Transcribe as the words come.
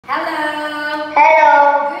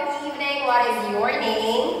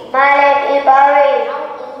My name is Barry.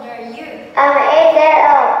 How old are you? I'm 8 years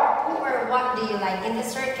old. Who or what do you like in the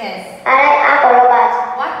circus? I like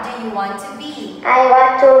acrobats. What do you want to be? I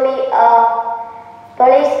want to be a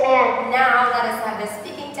policeman. Now let us have the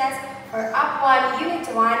speaking test for UP1 Unit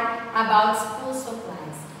 1 about school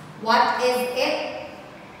supplies. What is it?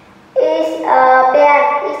 It's a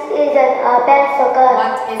pen. It isn't a pencil.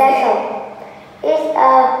 What is pencil. It's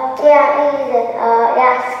a chair. It isn't a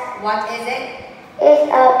desk. What is it? It's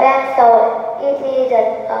a pencil. It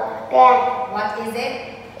isn't a pen. What is it?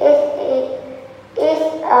 It's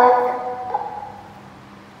a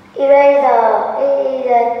eraser. It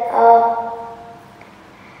isn't a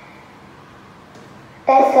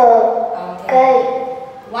pencil. Okay.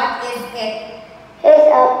 What is it? It's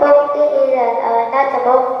a book. It isn't not a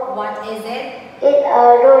book. What is it? It's a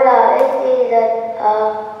ruler. It isn't a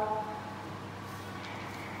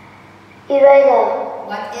eraser.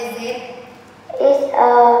 What is it? It's a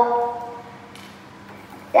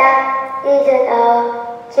that isn't a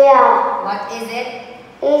chair. What is it?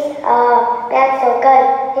 It's a pencil gun.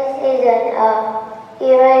 It isn't a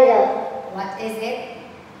eraser. What is it?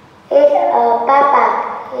 It's a backpack.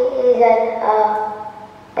 It isn't a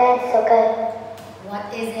pencil gun. What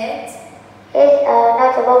is it? It's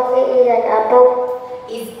not a book. It isn't a book.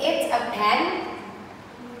 Is it a pen?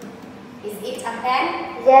 Is it a pen?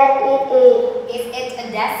 Yes, it is. Is it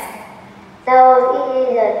a desk? No, it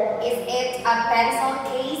isn't. Is it a pencil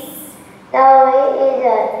case? No, it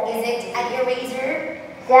isn't. Is it an eraser?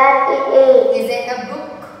 Yes, it is. Is it a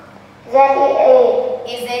book? Yes, it is.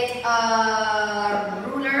 Is it a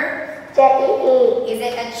ruler? Yes, it is. Is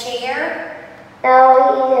it a chair? No,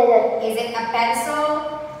 it isn't. Is it a pencil?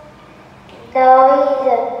 No, it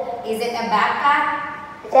isn't. Is it a backpack?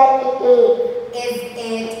 Yes, it is. Is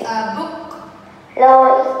it a book? No,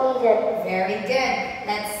 it isn't. Very good.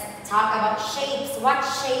 Let's talk about shapes. What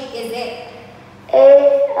shape is it?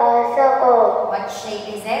 It's a circle. What shape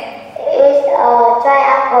is it? It's a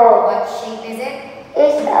triangle. What shape is it?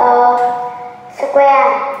 It's a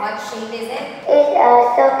square. What shape is it? It's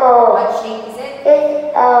a circle. What shape is it?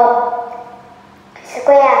 It's a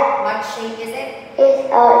square. What shape is it? It's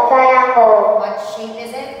a triangle. What shape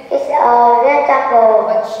is it? It's a rectangle.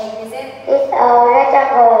 What shape is it? It's a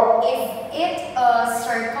rectangle. Is it a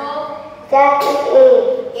circle? Yes, it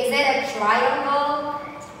is. Is it a triangle?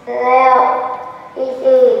 No, it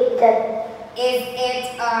isn't. Is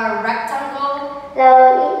it a rectangle? No,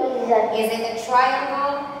 it isn't. Is it a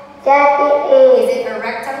triangle? Yes, it Is is. it a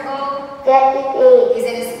rectangle? Yes, it is. Is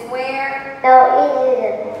it a square? No, it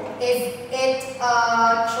isn't. Is it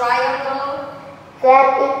a triangle? Yes,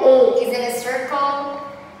 it is. Is it a circle?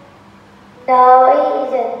 No, it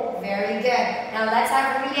isn't. Very good. Now let's have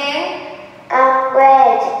a reading. I'm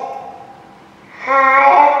great. Hi,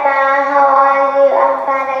 Emma. How are you? I'm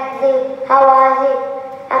fine, thank you. How are you?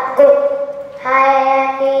 I'm good. Hi,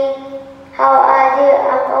 Andy. How are you?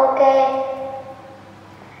 I'm okay.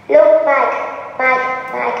 Look, Mike.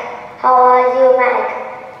 How are you, Mike?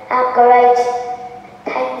 I'm great.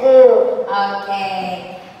 Thank you.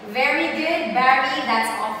 Okay. Very good, Barry. That's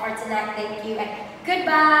all for tonight. Thank you and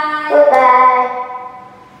goodbye. Goodbye.